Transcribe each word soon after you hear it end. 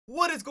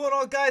What is going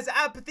on, guys?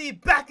 Apathy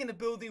back in the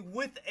building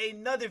with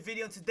another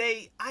video.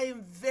 Today I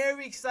am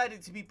very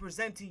excited to be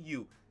presenting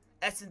you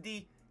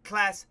SnD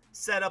class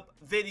setup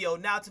video.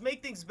 Now, to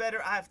make things better,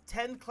 I have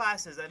 10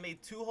 classes. I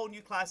made 2 whole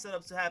new class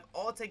setups to have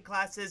all 10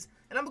 classes,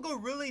 and I'm gonna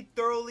go really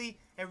thoroughly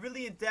and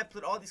really in depth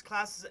with all these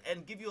classes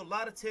and give you a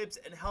lot of tips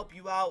and help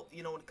you out,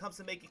 when it comes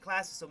to making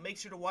classes. So make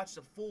sure to watch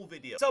the full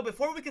video. So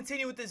before we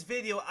continue with this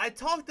video, I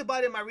talked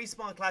about in my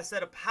respawn class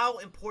setup how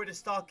important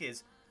stock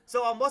is.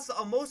 So on most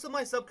of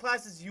my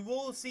subclasses, you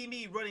will see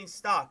me running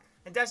stock,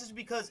 and that's just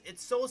because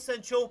it's so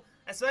essential,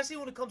 especially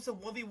when it comes to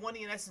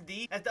 1v1ing and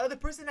SnD. If the other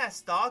person has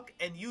stock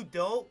and you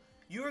don't,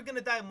 you are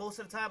gonna die most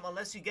of the time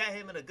unless you get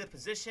him in a good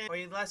position, or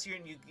unless you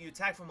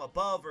attack from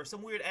above or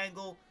some weird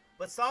angle.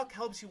 But stock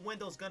helps you win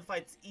those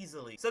gunfights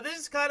easily. So this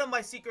is kind of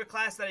my secret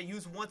class that I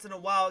use once in a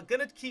while.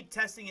 Gonna keep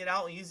testing it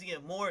out and using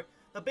it more.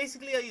 But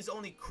basically, I use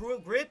only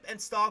grip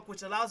and stock,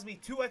 which allows me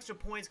 2 extra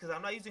points because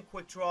I'm not using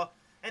quick draw.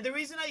 And the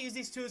reason I use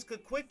these two is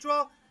because quick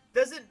draw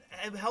doesn't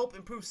help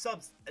improve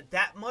subs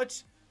that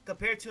much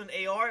compared to an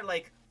AR.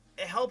 Like,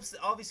 it helps,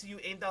 obviously, you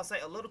aim down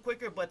sight a little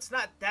quicker, but it's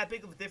not that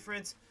big of a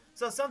difference.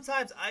 So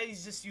sometimes I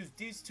just use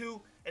these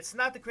two. It's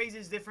not the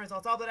craziest difference.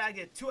 On top of that, I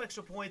get 2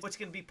 extra points, which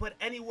can be put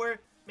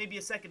anywhere. Maybe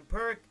a second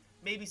perk,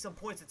 maybe some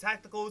points in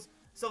tacticals.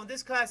 So in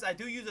this class, I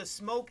do use a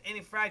smoke and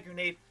a frag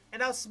grenade. And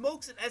now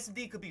smokes in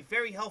SnD could be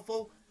very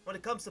helpful when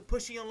it comes to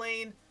pushing a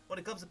lane, when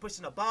it comes to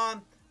pushing a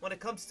bomb, when it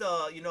comes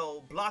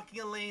to, blocking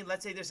a lane.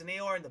 Let's say there's an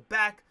AR in the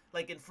back,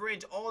 like in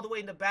Fringe, all the way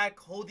in the back,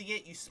 holding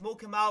it. You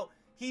smoke him out.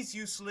 He's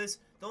useless.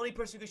 The only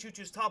person who can shoot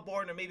you is top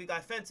bar, or maybe guy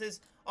fences.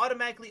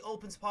 Automatically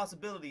opens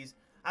possibilities.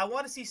 I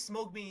want to see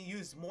smoke being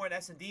used more in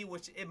SnD,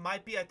 which it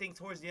might be, I think,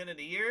 towards the end of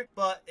the year.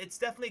 But it's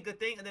definitely a good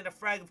thing. And then a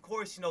frag, of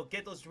course,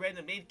 get those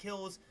random nade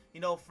kills.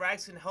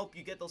 Frags can help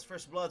you get those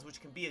first bloods,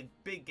 which can be a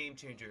big game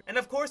changer. And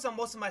of course, on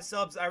most of my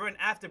subs, I run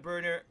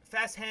Afterburner.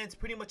 Fast hands,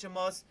 pretty much a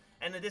must.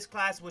 And in this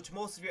class, which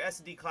most of your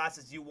SnD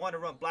classes, you want to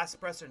run Blast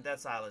Suppressor and Dead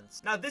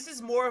Silence. Now, this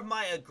is more of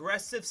my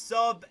aggressive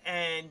sub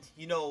and,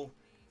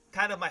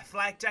 kind of my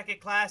flak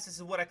jacket class. This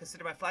is what I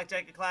consider my flak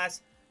jacket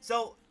class.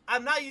 So,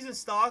 I'm not using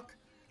stock.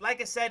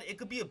 Like I said, it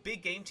could be a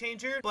big game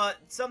changer, but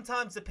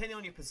sometimes, depending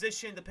on your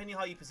position, depending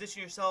on how you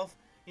position yourself,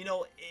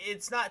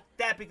 it's not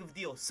that big of a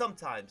deal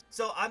sometimes.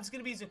 So I'm just going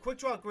to be using quick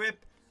draw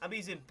grip. I'm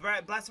using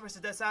Blast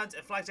Suppressor, Death Silence,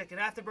 and Flak Jacket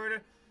and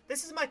Afterburner.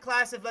 This is my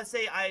class if, let's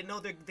say, I know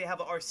they have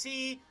a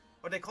RC,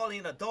 or they call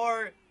in a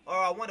dart, or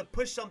I want to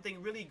push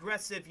something really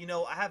aggressive.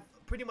 I have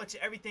pretty much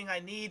everything I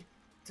need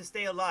to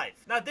stay alive.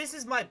 Now, this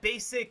is my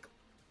basic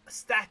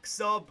stack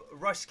sub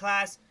rush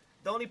class.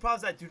 The only problem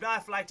is I do not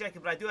have Flak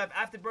Jacket, but I do have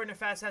Afterburner,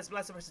 Fast Hands,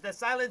 Blast Suppressor, Death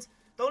Silence.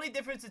 The only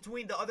difference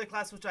between the other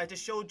class, which I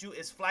just showed you,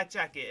 is Flak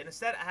Jacket. And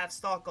instead, I have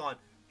stock on.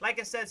 Like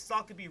I said,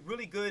 stock could be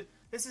really good.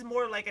 This is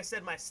more, like I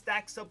said, my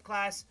stack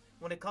subclass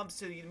when it comes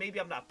to, maybe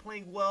I'm not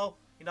playing well.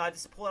 I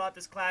just pull out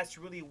this class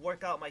to really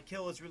work out my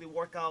kills, really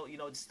work out,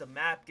 just the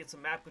map, get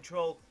some map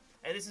control.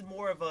 And this is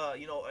more of a,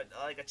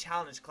 like a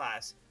challenge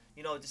class.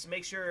 Just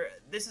make sure,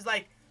 this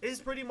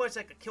is pretty much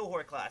like a kill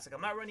whore class. Like,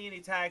 I'm not running any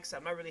attacks.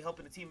 I'm not really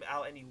helping the team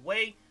out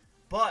anyway,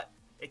 but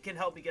it can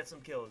help me get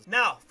some kills.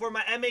 Now, for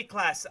my MA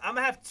class, I'm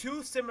gonna have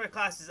 2 similar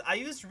classes. I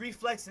used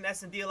Reflex and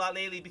SnD a lot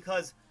lately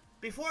because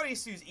before I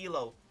used to use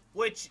Elo,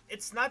 which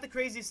it's not the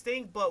craziest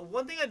thing, but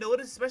one thing I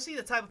noticed, especially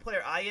the type of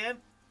player I am,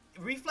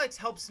 Reflex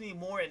helps me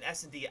more in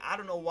SnD. I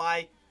don't know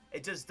why,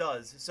 it just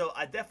does. So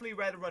I definitely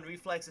rather run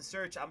Reflex and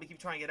Search. I'm gonna keep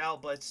trying it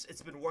out, but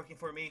it's been working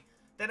for me.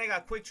 Then I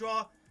got Quick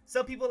Draw.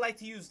 Some people like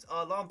to use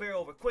Long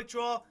Barrel over Quick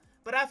Draw,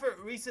 but after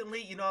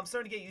recently, I'm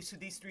starting to get used to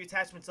these 3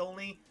 attachments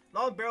only.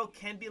 Long Barrel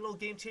can be a little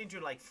game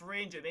changer like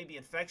Fringe or maybe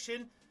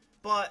Infection.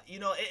 But,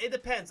 it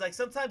depends. Like,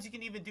 sometimes you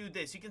can even do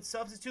this. You can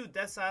substitute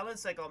Death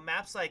Silence, like, on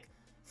maps like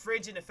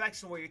Fringe and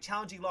Infection where you're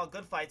challenging long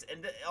gunfights.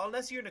 And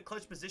unless you're in a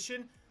clutch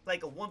position,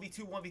 like a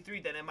 1v2,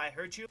 1v3, then it might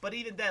hurt you. But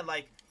even then,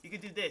 like, you could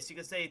do this. You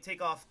could say,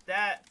 take off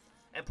that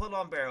and put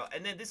Long Barrel.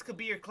 And then this could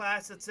be your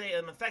class, let's say,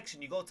 an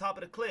Infection. You go top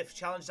of the cliff,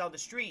 challenge down the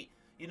street.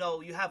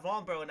 You have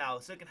Long Barrel now,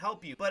 so it can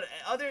help you. But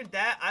other than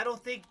that, I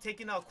don't think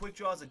taking out Quick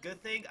Draw is a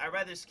good thing. I'd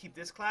rather just keep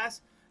this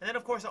class. And then,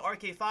 of course, the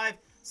RK5.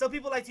 Some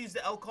people like to use the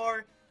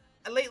LCAR.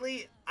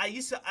 Lately,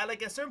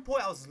 like, at a certain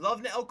point, I was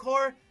loving the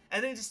LCAR,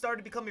 and then it just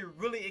started becoming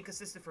really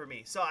inconsistent for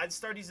me. So I just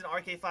started using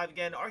RK5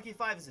 again.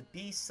 RK5 is a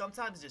beast.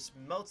 Sometimes it just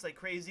melts like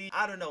crazy.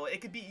 I don't know.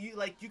 It could be,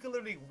 you can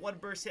literally one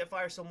burst hit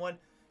fire someone.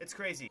 It's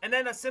crazy. And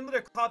then a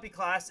similar copy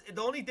class.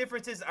 The only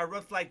difference is I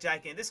run Flak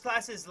Jacket. And this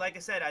class is, like I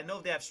said, I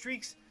know they have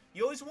streaks.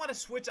 You always want to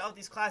switch out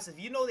these classes.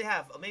 They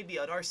have maybe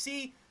an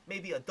RC,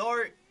 maybe a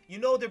dart.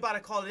 They're about to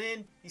call it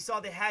in. You saw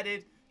they had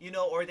it,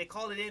 or they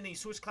call it in and you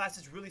switch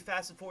classes really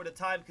fast and forward the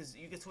time because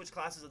you can switch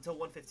classes until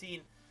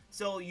 1:15.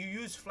 So you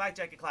use Flak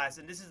Jacket class,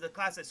 and this is the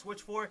class I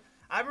switch for.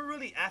 I'm a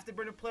really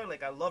Afterburner player.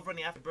 Like, I love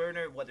running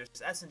Afterburner, whether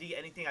it's SnD,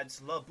 anything. I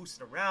just love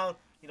boosting around,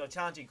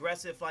 challenging,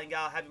 aggressive, flying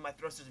out, having my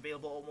thrusters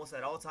available almost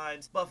at all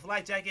times. But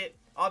Flak Jacket,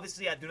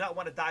 obviously, I do not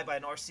want to die by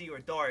an RC or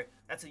dart.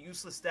 That's a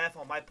useless death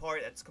on my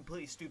part. That's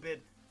completely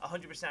stupid.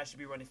 100% I should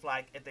be running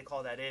flak if they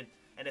call that in.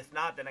 and if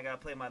not, then I gotta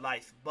play my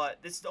life. But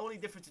this is the only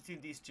difference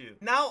between these two.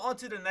 Now on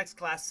to the next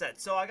class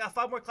set. So I got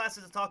 5 more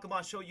classes to talk about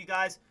and show you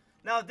guys.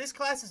 Now this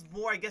class is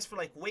more, I guess, for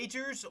like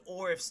wagers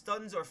or if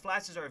stuns or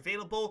flashes are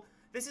available.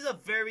 This is a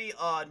very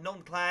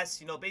known class.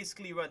 You know,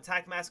 basically you run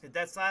Attack Mask and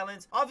Dead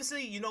Silence.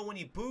 Obviously, you know, when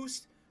you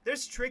boost,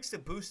 there's tricks to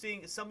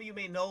boosting. Some of you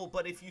may know,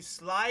 but if you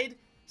slide,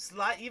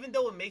 even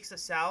though it makes a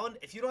sound,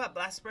 if you don't have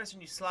Blast Suppressor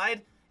and you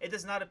slide, it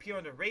does not appear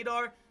on the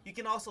radar. You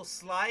can also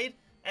slide,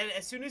 and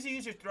as soon as you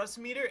use your thrust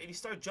meter, if you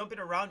start jumping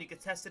around, you can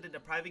test it in the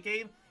private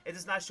game. It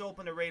does not show up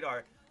on the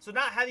radar. So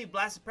not having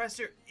Blast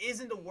Suppressor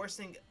isn't the worst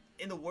thing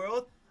in the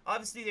world.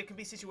 Obviously, there can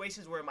be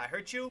situations where it might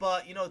hurt you,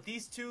 but you know,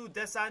 these two,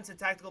 Dead Silence and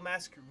Tactical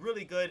Mask,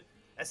 really good,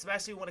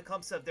 especially when it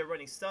comes to if they're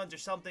running stuns or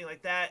something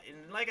like that.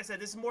 And like I said,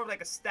 this is more of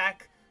like a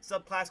stack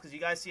subclass, because you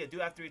guys see I do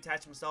have 3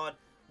 attachments on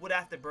with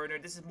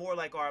Afterburner. This is more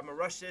like, alright, I'm gonna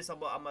rush this, I'm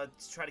gonna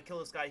try to kill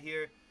this guy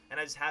here, and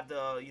I just have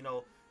the, you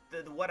know,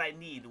 what I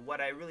need,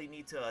 what I really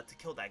need to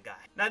kill that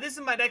guy. Now this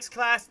is my next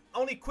class,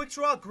 only quick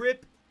draw,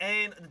 grip,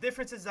 and the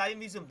difference is I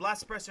am using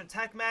Blast Suppressor and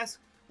Attack Mask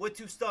with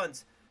 2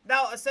 stuns.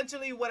 Now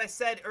essentially what I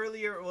said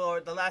earlier, or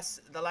the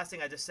last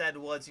thing I just said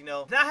was, you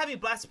know, not having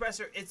Blast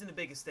Suppressor isn't the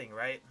biggest thing,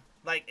 right?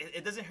 Like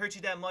it doesn't hurt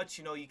you that much,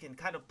 you know, you can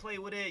kind of play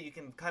with it, you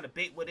can kind of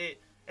bait with it.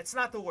 It's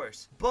not the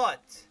worst,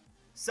 but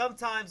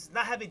sometimes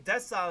not having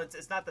Dead Silence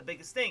is not the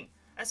biggest thing,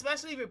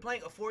 especially if you're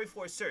playing a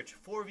 4v4 search,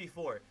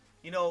 4v4.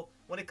 You know,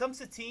 when it comes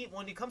to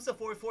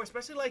 4v4,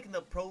 especially like in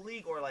the Pro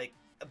League or like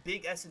a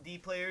big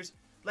SnD players,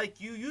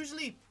 like you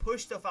usually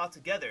push stuff out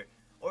together,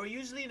 or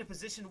usually in a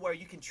position where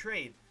you can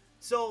trade.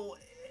 So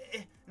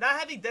not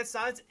having Dead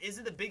Silence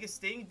isn't the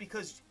biggest thing,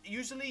 because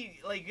usually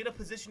like you're gonna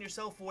position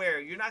yourself where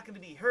you're not gonna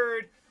be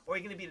heard, or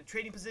you're gonna be in a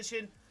trading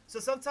position. So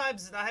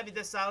sometimes not having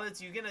Dead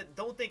Silence, you're gonna,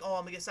 don't think, oh,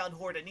 I'm gonna get Sound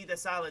Horde, I need Dead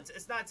Silence.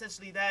 It's not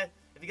essentially that.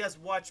 If you guys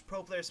watch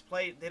pro players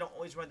play, they don't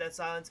always run Dead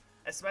Silence,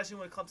 especially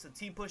when it comes to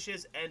team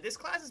pushes, and this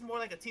class is more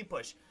like a team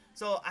push.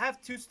 So I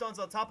have 2 stuns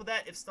on top of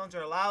that if stuns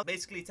are allowed.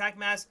 Basically Attack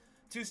Mask,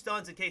 2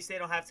 stuns in case they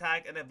don't have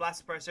tag, and then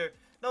Blast Suppressor.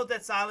 No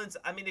Dead Silence.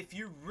 I mean, if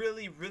you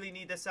really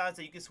need Dead Silence,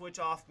 then you can switch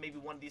off maybe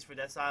one of these for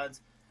Dead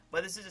Silence.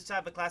 But this is just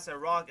type of class I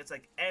rock. It's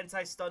like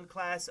anti-stun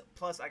class,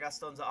 plus I got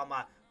stuns on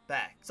my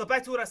back. So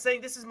back to what I was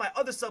saying, this is my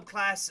other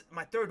subclass,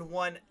 my 3rd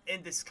one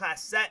in this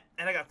class set,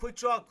 and I got quick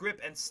draw, grip,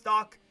 and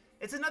stalk.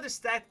 It's another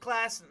stat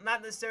class,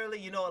 not necessarily,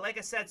 you know, like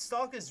I said,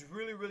 stalk is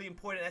really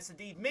important in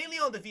SnD, mainly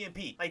on the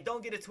VMP. Like,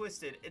 don't get it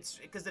twisted. It's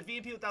because the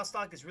VMP without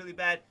stalk is really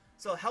bad,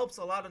 so it helps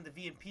a lot on the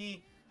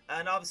VMP,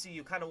 and obviously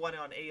you kind of want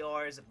it on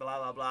ARs, blah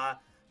blah blah.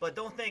 But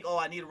don't think, oh,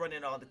 I need to run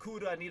it on the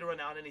Kuda, I need to run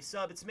it on any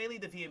sub. It's mainly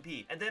the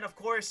VMP. And then, of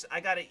course,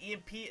 I got an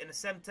EMP and a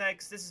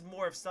Semtex. This is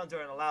more if stuns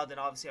aren't allowed, then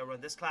obviously I run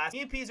this class.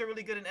 EMPs are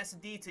really good in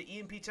SnD to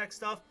EMP check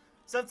stuff.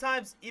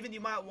 Sometimes, even you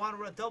might want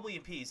to run double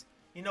EMPs.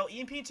 You know,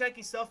 EMP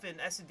checking stuff in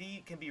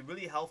SnD can be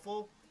really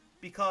helpful,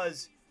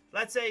 because,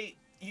 let's say,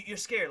 you're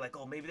scared, like,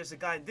 oh, maybe there's a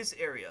guy in this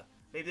area.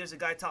 Maybe there's a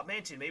guy in top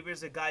mansion. Maybe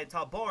there's a guy in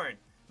top barn.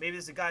 Maybe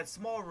there's a guy in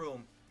small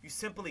room. You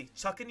simply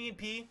chuck an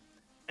EMP,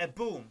 and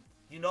boom.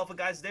 You know if a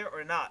guy's there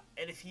or not.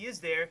 And if he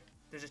is there,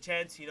 there's a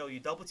chance, you know, you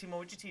double team him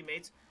with your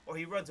teammates, or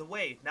he runs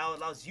away. Now it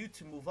allows you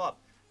to move up.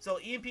 So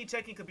EMP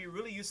checking could be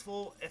really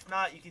useful. If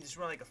not, you can just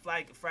run like a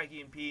frag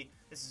EMP.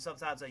 This is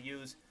sometimes I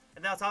use.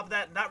 And then on top of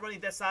that, not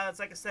running Dead Silence.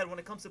 Like I said, when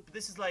it comes to,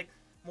 this is like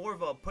more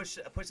of a push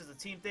as a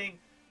team thing,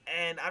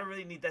 and I don't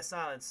really need Dead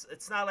Silence.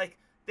 It's not like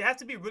they have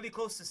to be really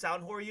close to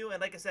Sound Horde you.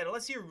 And like I said,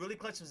 unless you're really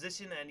clutch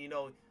position and you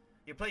know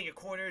you're playing your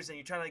corners and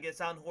you're trying to get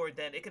Sound Horde,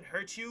 then it can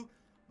hurt you.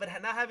 But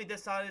not having Dead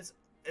Silence,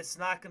 it's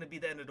not going to be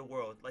the end of the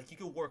world. Like, you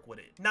can work with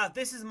it. Now,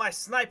 this is my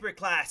sniper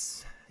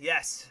class.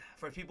 Yes,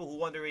 for people who are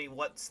wondering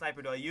what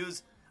sniper do I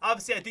use.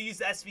 Obviously, I do use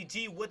the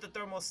SVG with the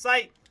thermal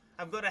sight.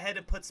 I'm going ahead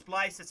and put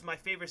Splice. It's my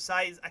favorite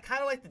sight. I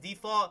kind of like the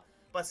default,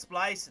 but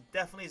Splice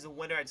definitely is a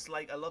winner.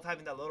 I love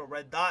having that little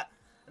red dot.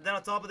 And then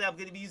on top of that, I'm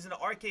going to be using the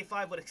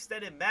RK5 with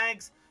extended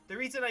mags. The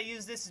reason I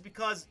use this is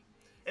because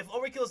if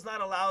overkill is not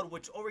allowed,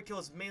 which overkill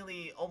is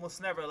mainly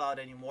almost never allowed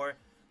anymore,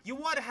 you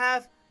want to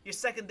have your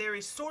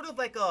secondary sort of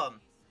like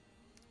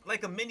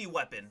a mini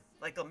weapon,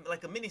 like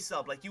a mini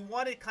sub. Like, you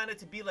want it kind of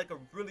to be like a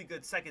really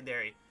good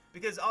secondary,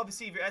 because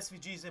obviously if your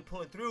SVG isn't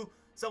pulling through,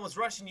 someone's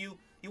rushing you,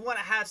 you want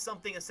to have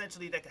something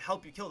essentially that can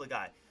help you kill the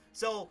guy.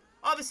 So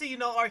obviously, you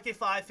know,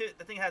 RK5,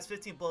 the thing has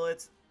 15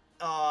 bullets.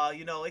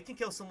 You know, it can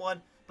kill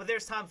someone, but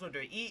there's times when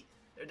they eat,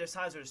 there's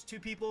times where there's 2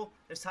 people,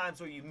 there's times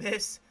where you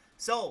miss.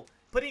 So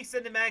putting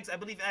extended mags, I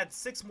believe, adds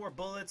 6 more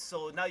bullets,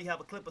 so now you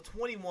have a clip of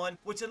 21,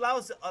 which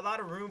allows a lot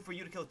of room for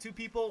you to kill 2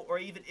 people, or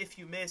even if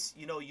you miss,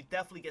 you know, you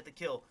definitely get the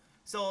kill.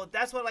 So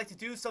that's what I like to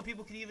do. Some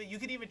people you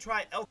can even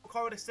try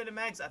L-Car with extended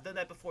mags. I've done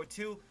that before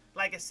too.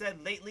 Like I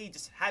said, lately,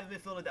 just haven't been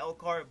feeling the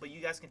L-Car, but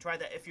you guys can try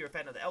that if you're a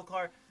fan of the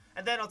L-Car.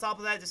 And then on top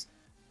of that, just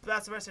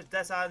Blast Suppressor,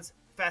 Dead Silence,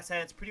 Fast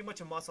Hands, pretty much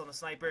a must on the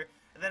sniper.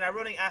 And then I'm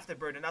running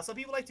Afterburner. Now, some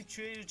people like to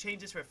change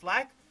this for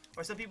flak,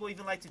 or some people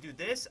even like to do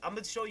this. I'm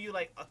going to show you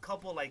like a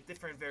couple like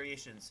different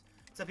variations.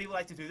 Some people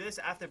like to do this,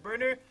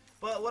 Afterburner,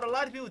 but what a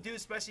lot of people do,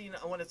 especially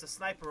when it's a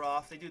sniper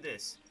off, they do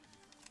this.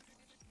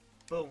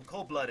 Boom,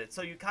 cold-blooded.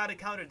 So you kind of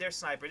counter their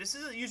sniper. This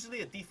is usually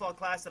a default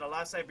class that a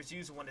lot of snipers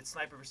use when it's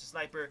sniper versus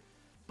sniper.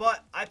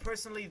 But I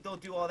personally don't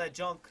do all that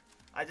junk.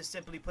 I just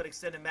simply put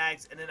extended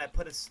mags and then I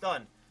put a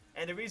stun.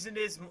 And the reason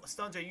is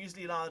stuns are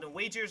usually allowed in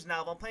wagers.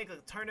 Now, if I'm playing a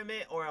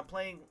tournament or I'm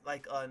playing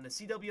like in a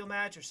CW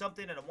match or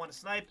something and I want to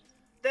snipe,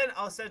 then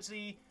I'll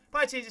essentially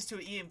probably change this to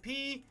an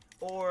EMP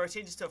or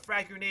change this to a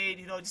frag grenade.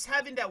 You know, just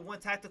having that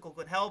one tactical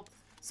could help.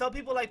 Some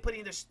people like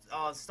putting their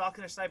stock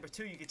in their sniper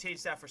too. You can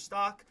change that for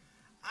stock.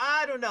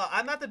 I don't know.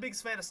 I'm not the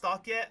biggest fan of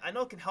stock yet. I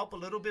know it can help a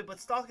little bit, but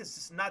stock is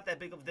just not that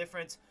big of a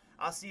difference.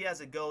 I'll see as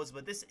it goes,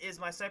 but this is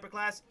my sniper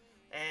class,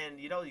 and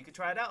you know, you can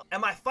try it out.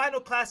 And my final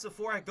class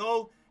before I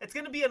go, it's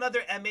going to be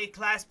another MA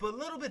class, but a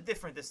little bit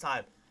different this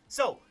time.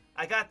 So,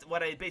 I got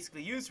what I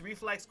basically used: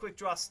 Reflex, Quick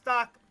Draw,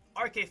 Stock,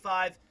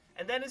 RK5,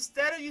 and then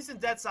instead of using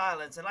Dead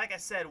Silence, and like I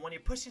said, when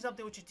you're pushing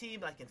something with your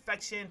team, like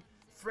Infection,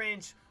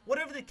 Fringe,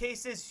 whatever the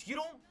case is, you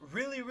don't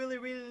really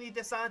need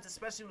Dead Silence,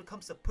 especially when it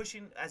comes to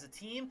pushing as a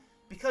team,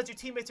 because your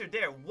teammates are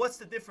there. What's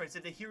the difference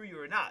if they hear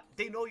you or not?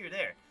 They know you're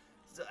there.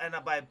 So, and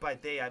by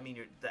they, I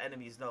mean the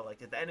enemies know.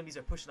 Like, if the enemies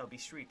are pushing up B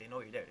Street, they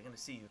know you're there. They're going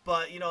to see you.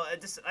 But, you know,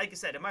 just like I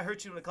said, it might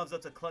hurt you when it comes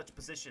up to clutch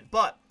position.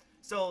 But,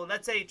 so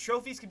let's say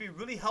trophies can be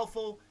really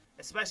helpful,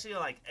 especially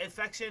like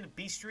Infection,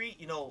 B Street,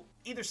 you know,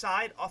 either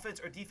side,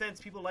 offense or defense.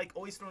 People like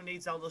always throwing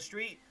nades down the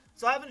street.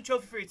 So having a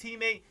trophy for your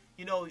teammate,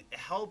 you know, it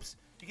helps.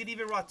 You can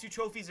even rock 2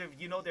 trophies if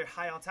you know they're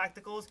high on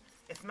tacticals.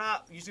 If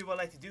not, usually what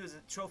I like to do is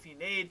a trophy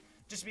nade,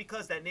 just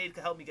because that nade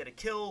can help me get a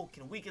kill,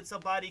 can weaken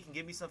somebody, can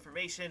give me some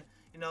information,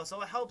 you know, so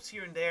it helps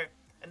here and there.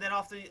 And then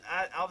obviously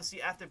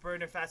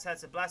Afterburner, Fast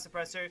Hats, and Blast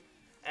Suppressor,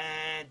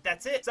 and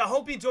that's it. So I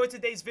hope you enjoyed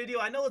today's video.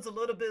 I know it's a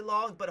little bit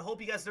long, but I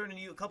hope you guys learned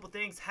a couple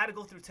things. Had to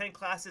go through 10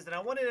 classes, and I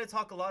wanted to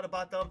talk a lot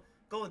about them,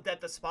 go in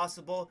depth as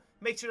possible.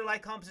 Make sure to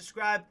like, comment,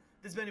 subscribe.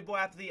 This has been your boy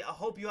Apathy. I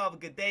hope you have a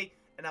good day,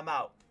 and I'm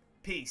out.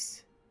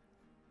 Peace.